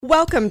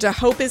Welcome to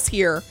Hope is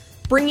Here,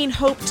 bringing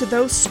hope to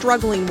those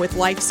struggling with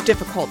life's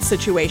difficult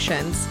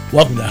situations.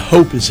 Welcome to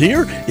Hope is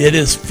Here. It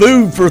is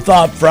Food for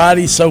Thought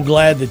Friday. So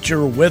glad that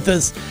you're with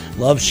us.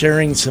 Love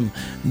sharing some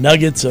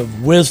nuggets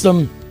of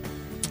wisdom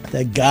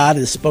that God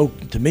has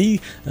spoken to me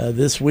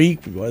this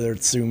week, whether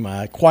it's through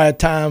my quiet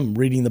time,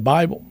 reading the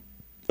Bible,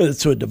 whether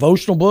it's through a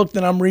devotional book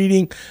that I'm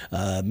reading,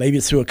 maybe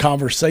it's through a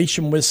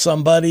conversation with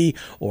somebody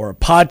or a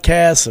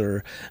podcast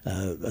or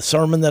a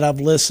sermon that I've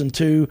listened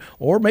to,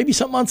 or maybe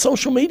something on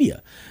social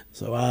media.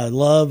 So I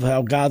love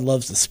how God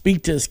loves to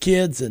speak to his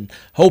kids, and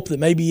hope that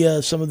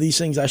maybe some of these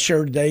things I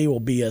share today will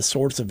be a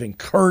source of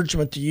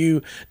encouragement to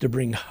you to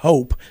bring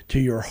hope to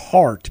your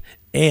heart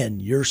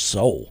and your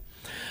soul.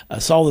 I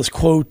saw this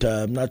quote,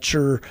 I'm not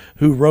sure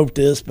who wrote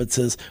this, but it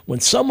says,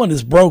 when someone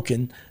is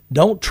broken,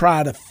 don't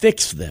try to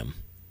fix them.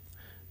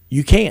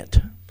 You can't.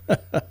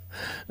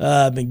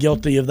 I've been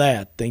guilty of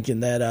that, thinking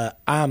that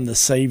I'm the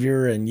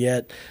Savior, and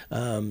yet,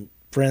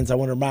 friends, I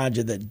want to remind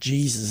you that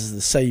Jesus is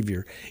the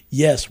Savior.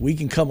 Yes, we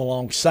can come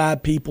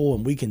alongside people,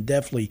 and we can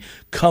definitely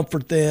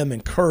comfort them,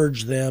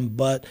 encourage them,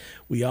 but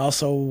we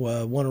also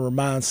want to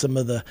remind some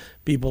of the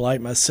people like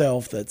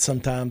myself that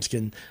sometimes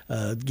can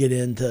get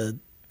into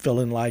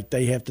feeling like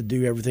they have to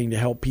do everything to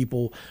help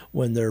people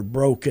when they're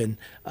broken.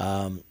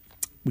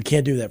 We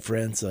can't do that,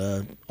 friends.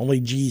 Only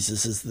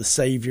Jesus is the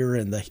Savior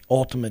and the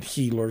ultimate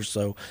healer.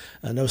 So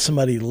I know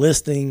somebody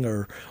listening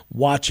or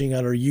watching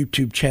on our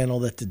YouTube channel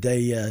that today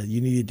you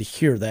needed to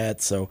hear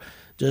that. So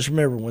just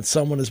remember, when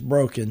someone is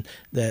broken,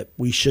 that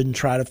we shouldn't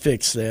try to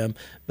fix them,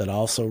 but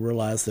also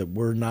realize that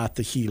we're not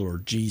the healer.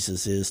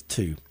 Jesus is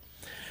too.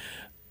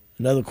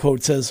 Another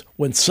quote says,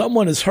 when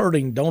someone is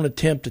hurting, don't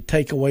attempt to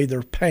take away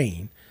their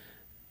pain.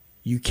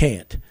 You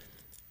can't.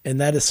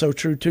 And that is so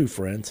true too,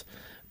 friends.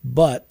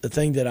 But the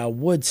thing that I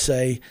would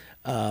say,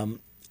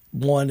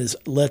 one is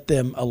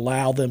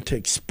allow them to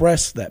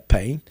express that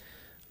pain.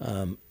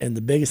 And the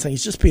biggest thing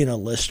is just being a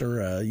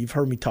listener. You've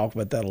heard me talk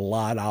about that a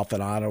lot off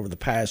and on over the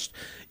past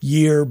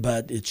year,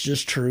 but it's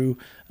just true.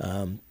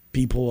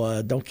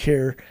 People don't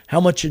care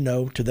how much you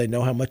know till they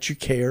know how much you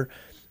care.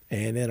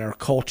 And in our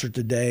culture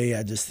today,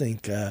 I just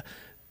think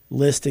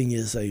listening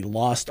is a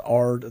lost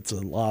art. It's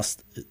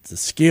a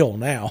skill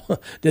now.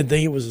 Didn't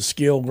think it was a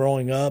skill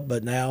growing up,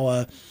 but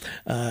now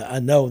I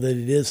know that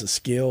it is a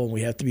skill, and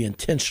we have to be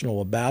intentional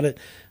about it.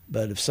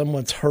 But if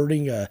someone's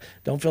hurting,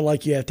 don't feel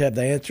like you have to have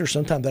the answer.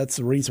 Sometimes that's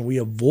the reason we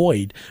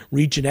avoid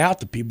reaching out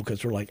to people,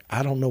 because we're like,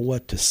 I don't know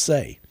what to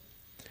say.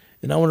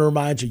 And I want to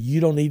remind you,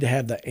 you don't need to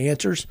have the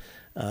answers.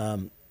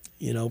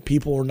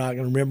 People are not going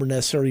to remember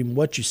necessarily even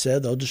what you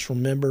said. They'll just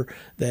remember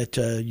that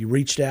you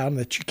reached out and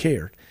that you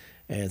cared.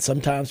 And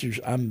sometimes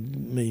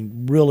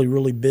really,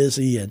 really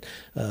busy, and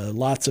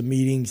lots of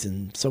meetings,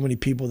 and so many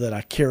people that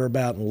I care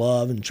about and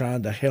love and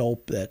trying to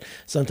help, that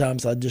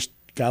sometimes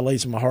God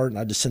lays in my heart and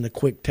I just send a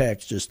quick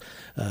text, just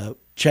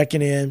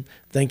checking in,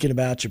 thinking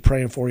about you,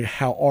 praying for you.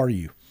 How are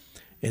you?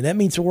 And that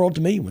means the world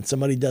to me when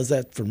somebody does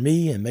that for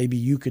me, and maybe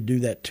you could do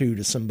that too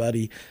to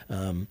somebody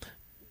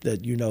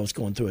that you know is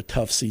going through a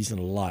tough season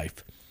of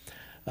life.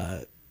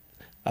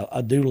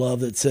 I do love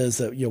that it says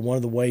that one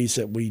of the ways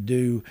that we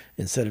do,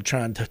 instead of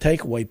trying to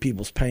take away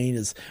people's pain,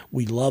 is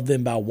we love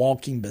them by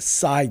walking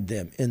beside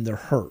them in their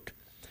hurt.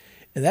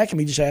 And that can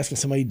be just asking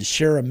somebody to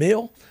share a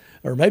meal,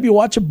 or maybe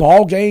watch a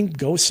ball game,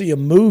 go see a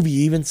movie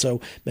even.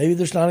 So maybe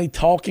there's not any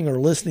talking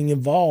or listening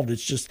involved.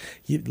 It's just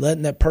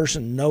letting that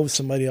person know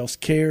somebody else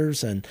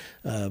cares, and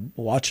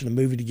watching a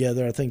movie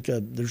together. I think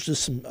there's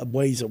just some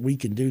ways that we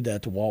can do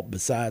that to walk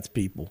beside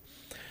people.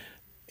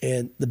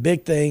 And the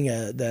big thing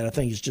that I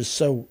think is just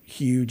so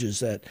huge is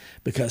that,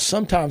 because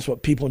sometimes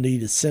what people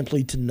need is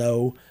simply to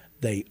know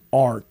they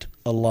aren't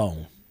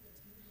alone.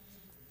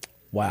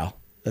 Wow,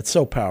 that's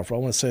so powerful. I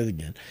want to say it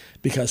again.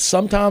 Because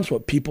sometimes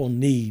what people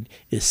need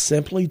is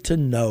simply to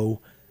know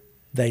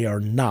they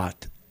are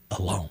not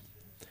alone.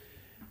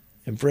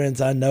 And friends,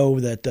 I know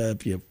that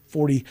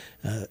 48%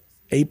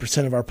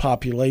 of our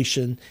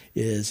population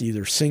is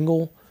either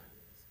single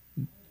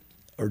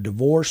or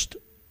divorced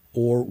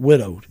or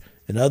widowed.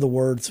 In other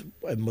words,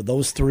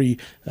 those three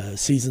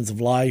seasons of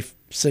life,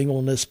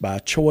 singleness by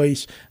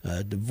choice,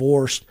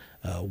 divorced,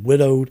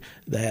 widowed,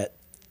 that,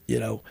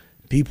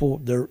 people,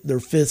 they're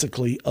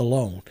physically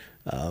alone.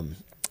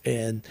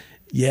 And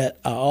yet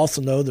I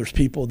also know there's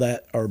people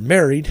that are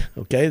married,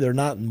 okay? They're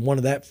not in one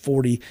of that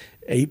 48%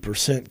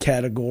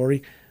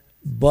 category,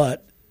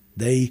 but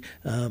they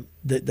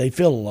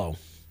feel alone.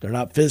 They're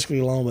not physically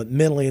alone, but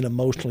mentally and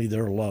emotionally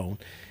they're alone.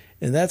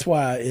 And that's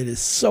why it is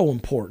so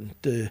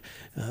important to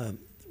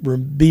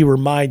be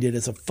reminded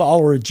as a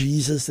follower of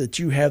Jesus that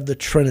you have the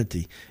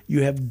Trinity.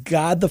 You have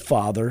God the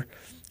Father,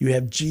 you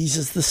have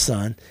Jesus the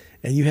Son,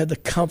 and you have the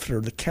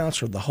Comforter, the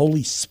Counselor, the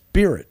Holy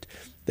Spirit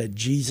that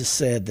Jesus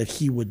said that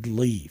he would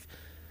leave.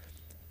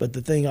 But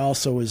the thing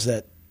also is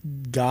that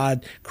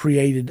God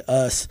created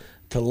us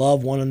to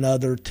love one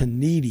another, to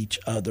need each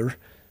other.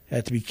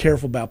 Have to be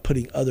careful about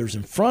putting others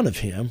in front of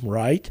him,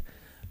 right?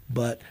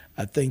 But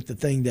I think the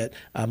thing that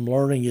I'm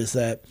learning is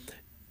that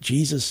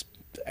Jesus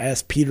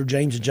asked Peter,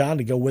 James, and John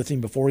to go with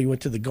him before he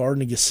went to the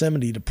Garden of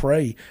Gethsemane to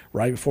pray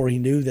right before he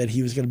knew that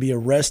he was going to be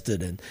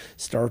arrested and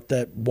start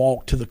that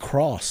walk to the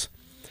cross.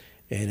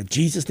 And if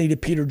Jesus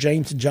needed Peter,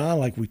 James, and John,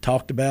 like we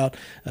talked about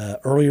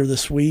earlier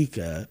this week,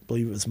 I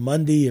believe it was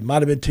Monday, it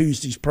might have been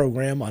Tuesday's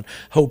program on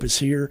Hope is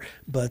Here,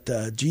 but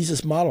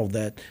Jesus modeled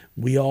that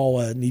we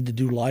all need to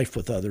do life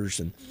with others,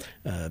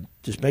 and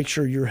just make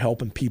sure you're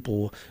helping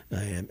people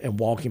and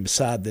walking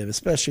beside them,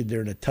 especially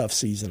during a tough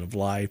season of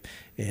life.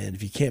 And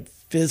if you can't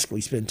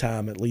physically spend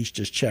time, at least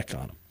just check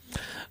on them.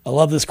 I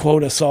love this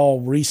quote I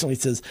saw recently.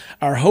 It says,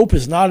 "Our hope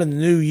is not in the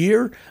new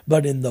year,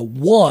 but in the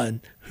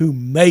one who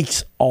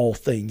makes all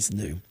things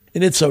new."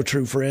 And it's so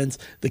true, friends.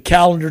 The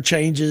calendar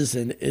changes,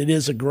 and it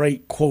is a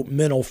great, quote,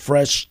 mental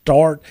fresh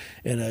start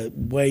and a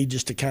way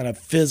just to kind of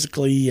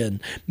physically and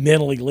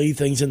mentally leave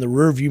things in the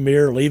rearview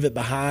mirror, leave it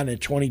behind in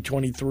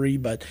 2023.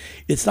 But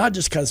it's not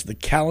just because the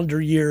calendar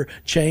year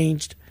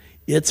changed.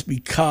 It's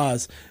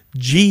because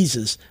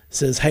Jesus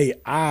says, hey,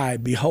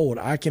 behold,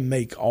 I can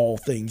make all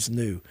things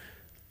new.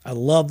 I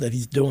love that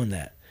he's doing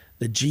that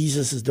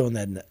Jesus is doing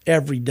that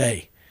every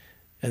day.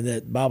 And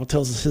that the Bible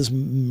tells us his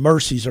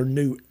mercies are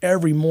new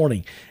every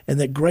morning. And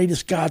that great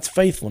is God's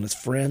faithfulness,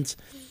 friends.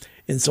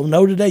 And so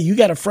know today you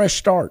got a fresh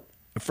start,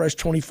 a fresh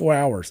 24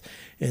 hours.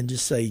 And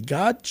just say,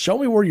 God, show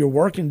me where you're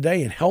working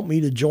today and help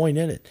me to join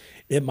in it.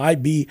 It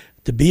might be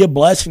to be a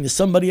blessing to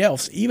somebody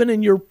else. Even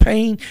in your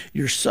pain,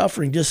 your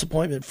suffering,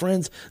 disappointment,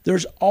 friends,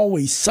 there's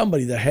always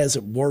somebody that has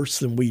it worse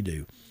than we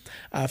do.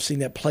 I've seen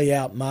that play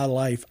out in my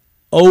life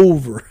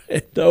over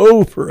and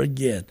over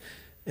again.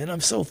 And I'm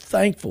so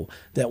thankful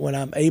that when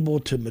I'm able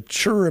to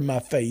mature in my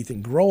faith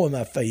and grow in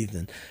my faith,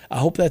 and I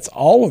hope that's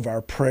all of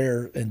our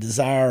prayer and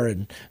desire,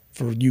 and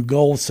for you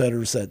goal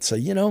setters that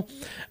say,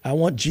 I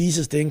want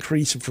Jesus to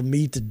increase and for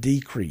me to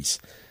decrease.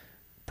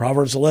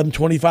 Proverbs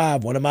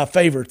 11:25, one of my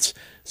favorites,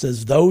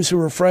 says, "Those who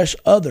refresh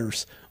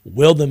others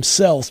will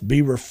themselves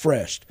be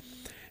refreshed."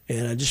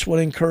 And I just want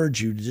to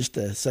encourage you to just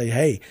to say,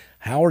 hey,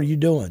 how are you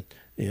doing?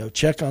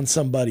 Check on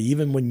somebody,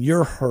 even when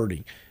you're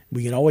hurting.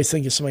 We can always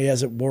think if somebody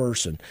has it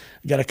worse. And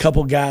I got a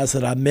couple guys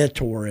that I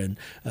mentor, and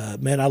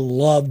I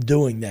love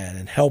doing that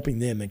and helping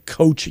them and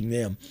coaching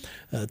them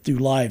through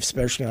life,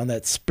 especially on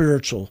that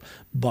spiritual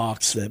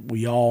box that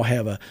we all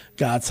have a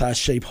God-sized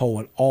shaped hole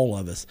in all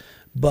of us.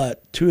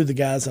 But two of the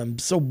guys I'm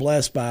so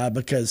blessed by,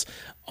 because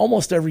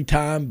almost every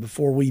time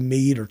before we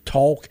meet or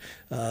talk,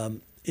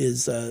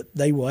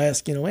 they will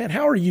ask, man,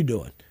 how are you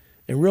doing?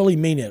 And really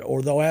mean it.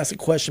 Or they'll ask a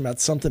question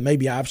about something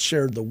maybe I've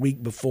shared the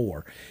week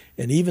before.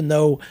 And even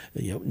though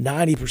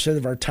 90%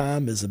 of our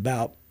time is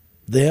about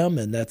them,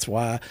 and that's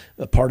why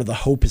a part of the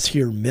Hope is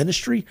Here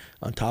ministry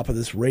on top of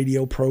this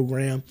radio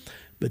program.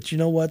 But you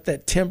know what?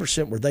 That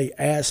 10% where they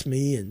ask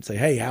me and say,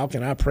 hey, how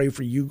can I pray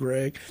for you,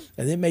 Greg?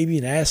 And then maybe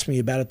even ask me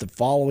about it the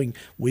following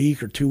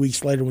week or 2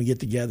 weeks later when we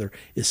get together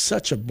is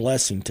such a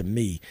blessing to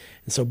me.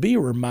 And so be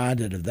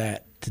reminded of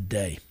that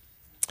today.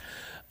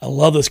 I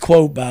love this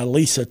quote by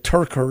Lisa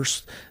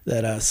TerKeurst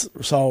that I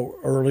saw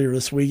earlier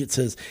this week. It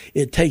says,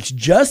 "It takes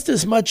just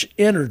as much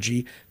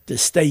energy to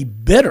stay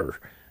bitter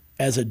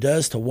as it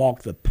does to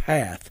walk the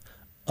path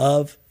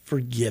of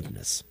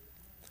forgiveness."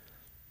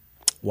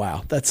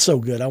 Wow, that's so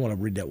good. I want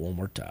to read that one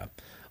more time.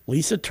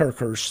 Lisa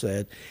TerKeurst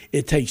said,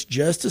 "It takes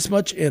just as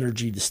much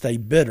energy to stay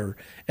bitter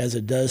as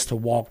it does to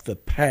walk the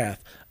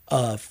path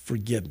of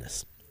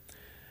forgiveness."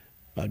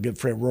 My good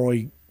friend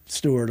Roy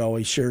Stewart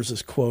always shares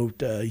this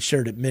quote. He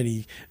shared it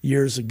many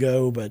years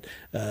ago, but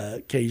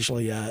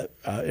occasionally,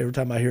 every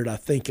time I hear it, I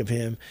think of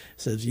him.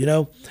 He says,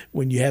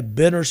 when you have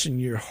bitterness in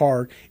your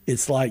heart,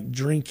 it's like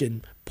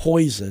drinking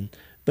poison,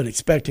 but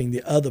expecting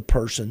the other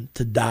person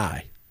to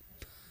die.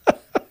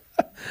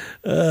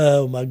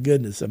 Oh, my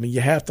goodness. I mean,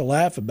 you have to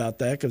laugh about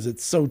that because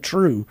it's so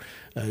true.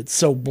 It's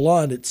so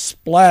blunt. It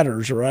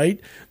splatters,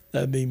 right?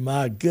 I mean,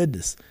 my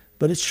goodness.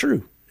 But it's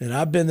true. And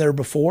I've been there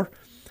before.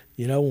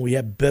 When we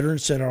have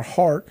bitterness in our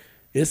heart,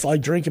 it's like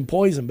drinking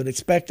poison, but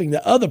expecting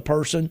the other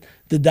person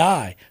to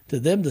die, to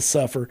them to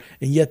suffer.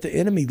 And yet the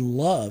enemy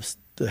loves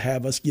to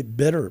have us get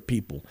bitter at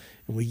people.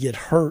 And we get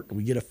hurt, and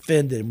we get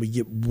offended, and we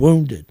get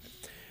wounded.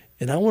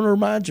 And I want to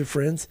remind you,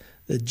 friends,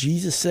 that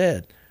Jesus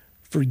said,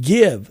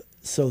 forgive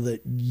so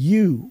that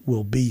you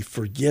will be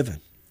forgiven.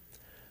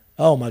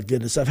 Oh, my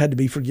goodness. I've had to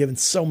be forgiven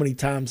so many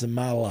times in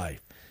my life.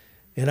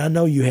 And I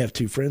know you have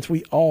too, friends.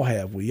 We all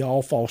have. We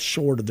all fall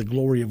short of the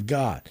glory of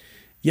God.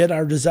 Yet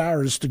our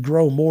desire is to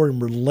grow more in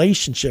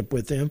relationship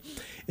with him.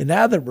 And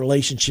now that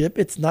relationship,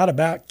 it's not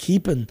about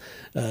keeping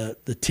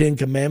the 10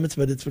 Commandments,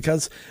 but it's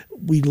because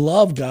we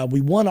love God.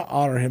 We want to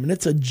honor him. And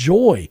it's a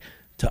joy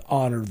to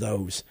honor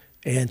those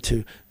and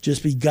to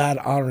just be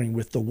God-honoring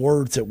with the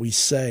words that we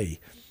say,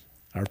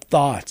 our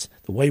thoughts,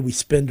 the way we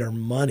spend our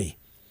money.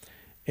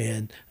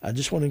 And I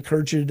just want to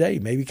encourage you today,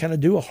 maybe kind of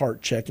do a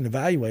heart check and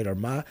evaluate, are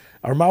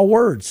my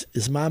words,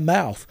 is my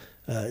mouth,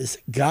 is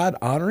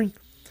God-honoring?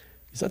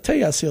 Because I tell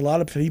you, I see a lot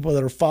of people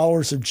that are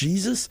followers of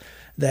Jesus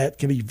that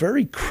can be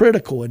very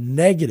critical and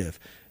negative,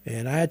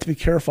 and I have to be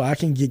careful. I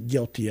can get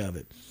guilty of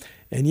it.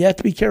 And you have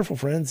to be careful,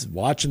 friends,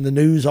 watching the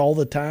news all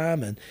the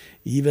time and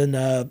even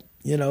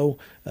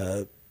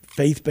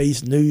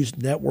faith-based news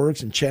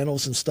networks and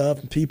channels and stuff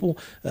and people,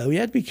 we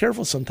have to be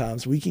careful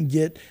sometimes. We can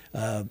get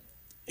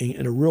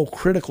in a real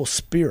critical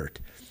spirit.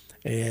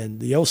 And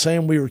the old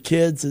saying, we were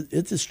kids,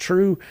 it is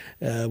true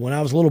when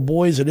I was a little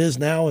boy as it is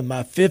now in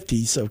my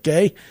 50s,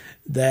 okay,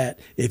 that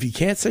if you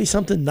can't say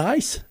something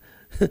nice,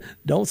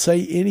 don't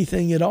say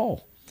anything at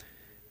all.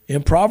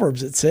 In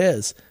Proverbs it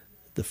says,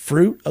 the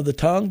fruit of the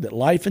tongue, that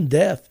life and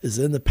death is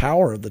in the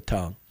power of the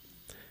tongue.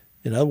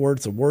 In other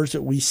words, the words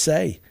that we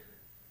say,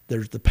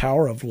 there's the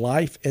power of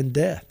life and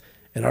death.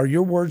 And are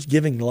your words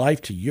giving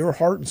life to your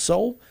heart and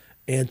soul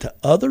and to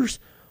others?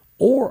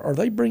 Or are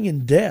they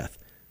bringing death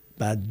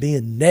by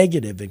being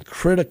negative and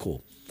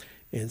critical?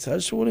 And so I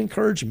just want to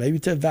encourage you maybe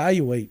to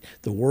evaluate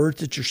the words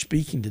that you're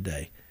speaking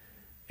today.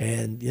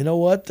 And you know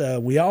what?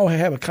 We all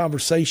have a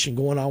conversation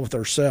going on with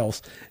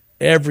ourselves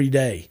every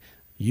day,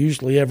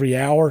 usually every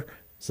hour,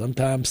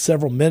 sometimes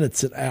several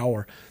minutes an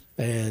hour.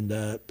 And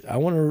I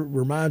want to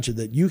remind you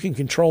that you can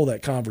control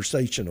that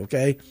conversation,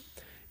 okay?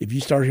 If you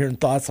start hearing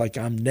thoughts like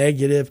I'm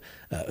negative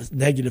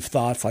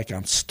thoughts like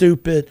I'm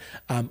stupid,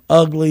 I'm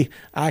ugly,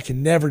 I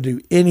can never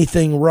do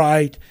anything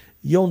right,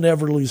 you'll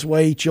never lose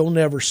weight, you'll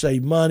never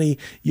save money,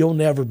 you'll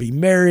never be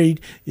married,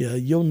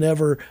 you'll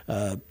never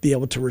be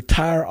able to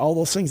retire, all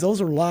those things, those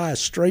are lies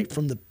straight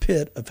from the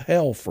pit of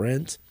hell,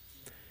 friends.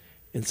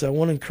 And so I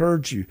want to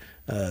encourage you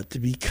to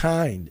be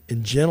kind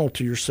and gentle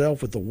to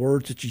yourself with the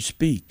words that you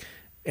speak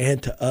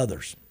and to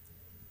others.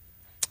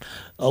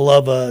 I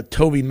love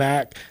Toby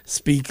Mac,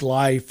 Speak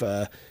Life.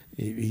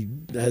 He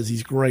has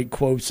these great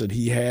quotes that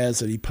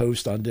he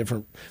posts on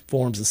different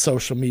forms of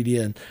social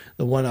media. And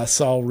the one I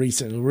saw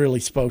recently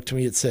really spoke to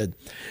me. It said,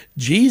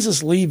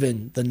 Jesus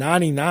leaving the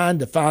 99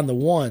 to find the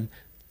one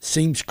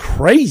seems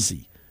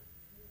crazy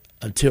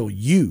until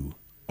you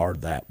are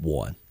that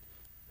one.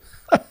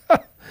 Can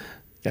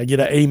I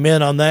get an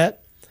amen on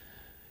that?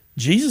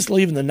 Jesus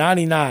leaving the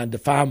 99 to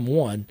find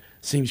one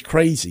seems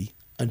crazy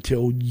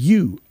until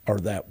you are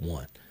that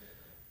one.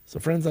 So,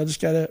 friends, I just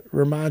got to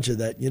remind you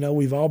that,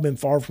 we've all been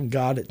far from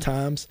God at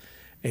times.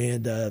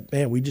 And,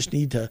 we just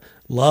need to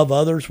love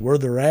others where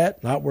they're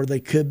at, not where they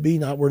could be,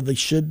 not where they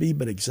should be,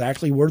 but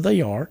exactly where they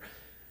are.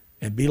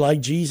 And be like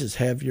Jesus,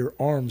 have your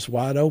arms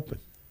wide open.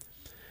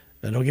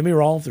 And don't get me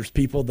wrong, if there's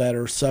people that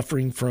are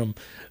suffering from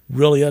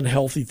really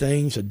unhealthy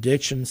things,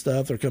 addiction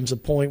stuff, there comes a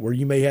point where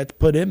you may have to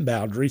put in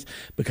boundaries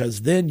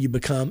because then you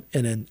become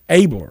an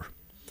enabler.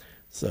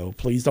 So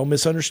please don't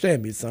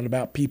misunderstand me. It's not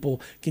about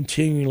people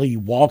continually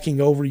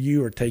walking over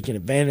you or taking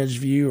advantage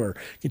of you or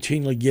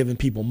continually giving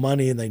people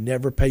money and they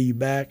never pay you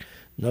back.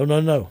 No.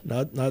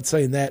 Not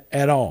saying that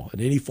at all in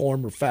any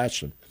form or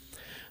fashion.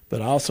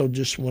 But I also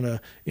just want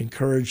to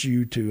encourage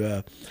you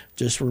to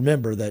just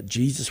remember that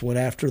Jesus went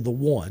after the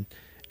one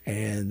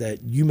and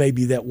that you may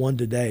be that one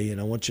today. And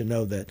I want you to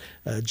know that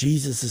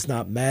Jesus is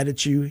not mad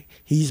at you.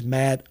 He's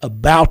mad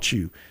about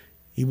you.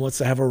 He wants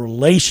to have a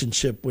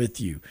relationship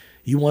with you.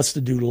 He wants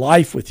to do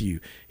life with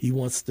you. He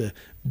wants to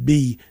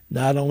be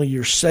not only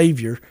your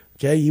Savior,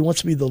 okay, he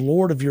wants to be the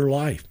Lord of your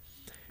life.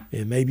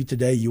 And maybe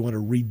today you want to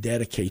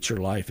rededicate your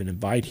life and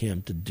invite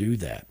him to do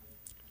that.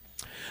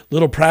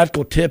 Little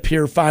practical tip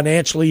here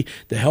financially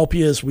to help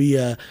you as we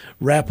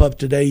wrap up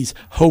today's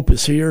Hope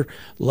is Here.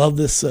 Love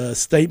this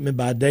statement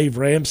by Dave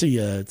Ramsey.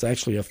 It's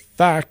actually a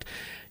fact.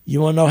 You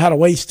want to know how to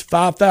waste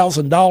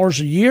 $5,000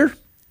 a year?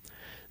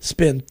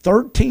 Spend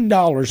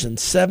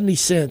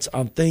 $13.70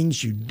 on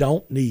things you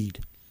don't need.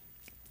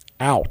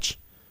 Ouch.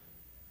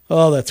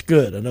 Oh, that's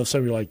good. I know some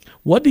of you are like,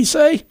 what did he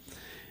say?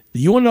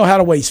 You want to know how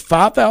to waste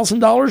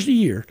 $5,000 a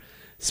year?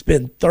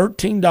 Spend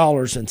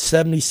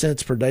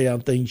 $13.70 per day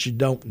on things you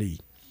don't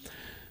need.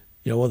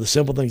 One of the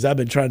simple things I've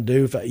been trying to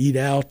do if I eat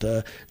out,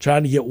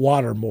 trying to get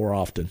water more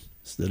often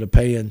instead of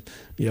paying,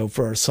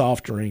 for a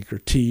soft drink or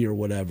tea or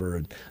whatever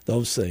and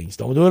those things.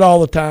 Don't do it all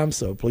the time,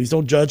 so please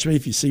don't judge me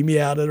if you see me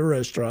out at a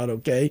restaurant,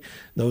 okay?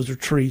 Those are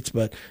treats,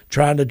 but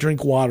trying to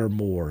drink water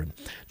more and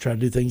trying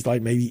to do things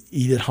like maybe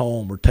eat at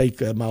home or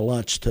take my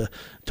lunch to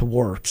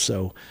work.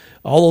 So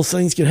all those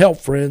things can help,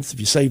 friends. If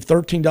you save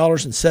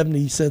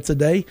 $13.70 a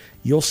day,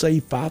 you'll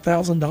save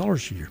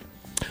 $5,000 a year.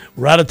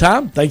 We're out of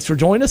time. Thanks for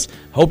joining us.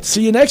 Hope to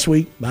see you next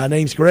week. My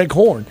name's Greg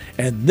Horn,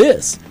 and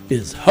this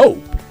is Hope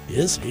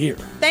is Here.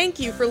 Thank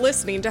you for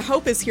listening to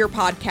Hope is Here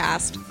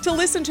podcast. To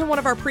listen to one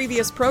of our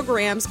previous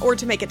programs or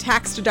to make a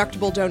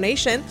tax-deductible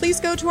donation, please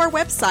go to our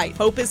website,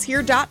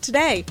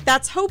 hopeishere.today.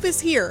 That's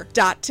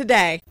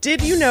hopeishere.today.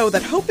 Did you know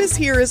that Hope is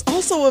Here is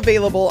also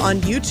available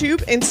on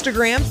YouTube,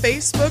 Instagram,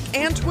 Facebook,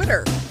 and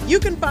Twitter? You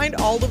can find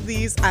all of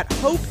these at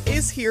Hope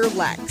is Here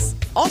Lex.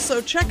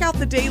 Also, check out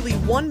the daily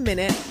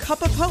 1-minute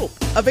Cup of Hope,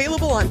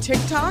 available on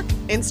TikTok,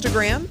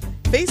 Instagram,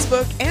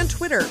 Facebook, and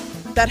Twitter.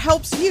 That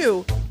helps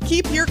you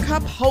keep your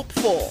cup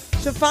hopeful.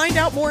 To find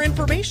out more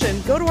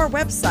information, go to our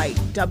website,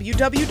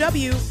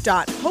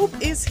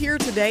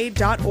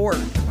 www.hopeisheretoday.org.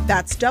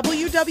 That's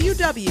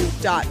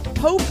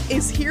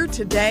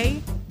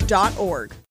www.hopeisheretoday.org.